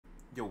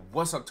Yo,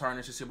 what's up,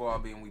 Tarnish? It's your boy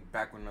Albie, and we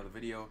back with another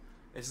video.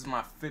 This is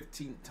my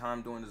 15th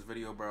time doing this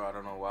video, bro. I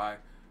don't know why,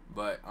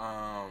 but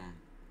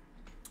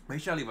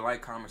make sure I leave a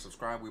like, comment,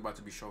 subscribe. We're about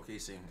to be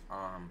showcasing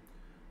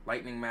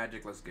lightning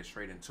magic. Let's get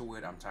straight into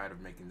it. I'm tired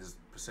of making this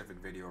specific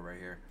video right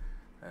here.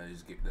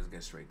 Let's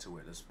get straight to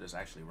it. Let's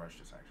actually rush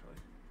this. Actually,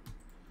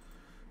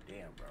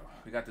 damn, bro.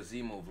 We got the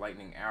Z move,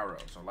 lightning arrow.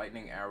 So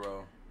lightning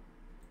arrow.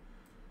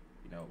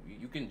 You know,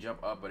 you can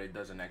jump up, but it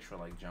does an extra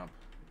like jump.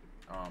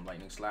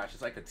 Lightning slash,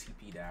 it's like a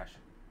TP dash.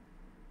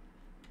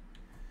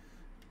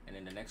 And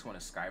then the next one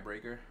is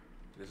Skybreaker.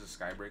 This is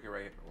Skybreaker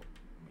right here. Oh,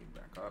 let me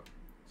back up.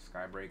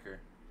 Skybreaker.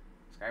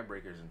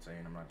 Skybreaker is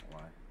insane, I'm not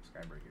gonna lie.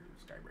 Skybreaker is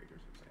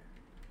insane.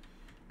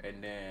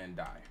 And then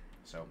die.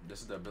 So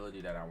this is the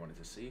ability that I wanted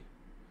to see.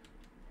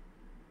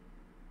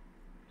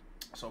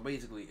 So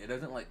basically it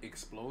doesn't like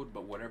explode,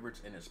 but whatever it's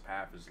in its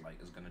path is like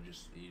gonna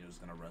just, you know, it's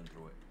gonna run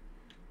through it.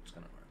 It's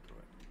gonna run through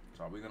it.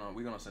 So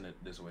we're gonna send it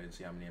this way and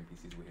see how many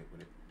NPCs we hit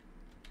with it.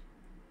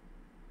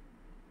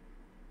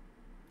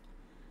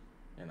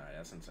 You know,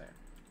 that's insane.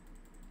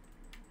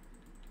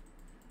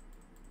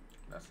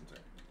 That's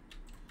insane.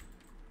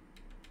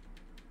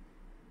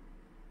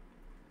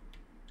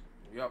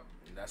 Yup,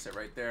 that's it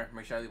right there.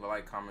 Make sure I leave a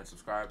like, comment,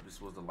 subscribe. This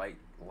was the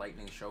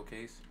lightning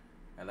showcase.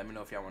 And let me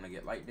know if y'all want to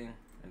get lightning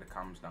in the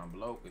comments down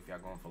below. If y'all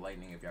going for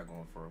lightning, if y'all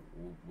going for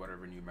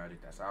whatever new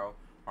magic that's out,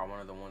 or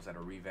one of the ones that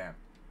are revamped.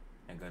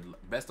 And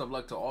best of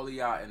luck to all of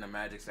y'all in the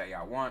magics that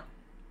y'all want.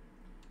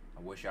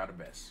 I wish y'all the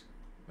best.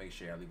 Make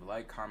sure y'all leave a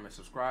like, comment,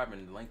 subscribe,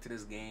 and the link to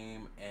this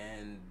game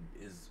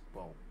is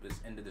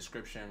in the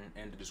description,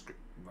 and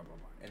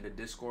the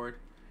Discord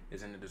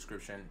is in the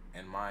description,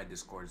 and my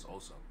Discord is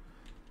also.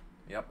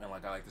 Yep, and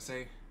like I like to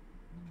say,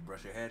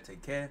 brush your hair,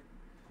 take care.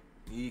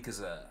 Yee,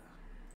 'cause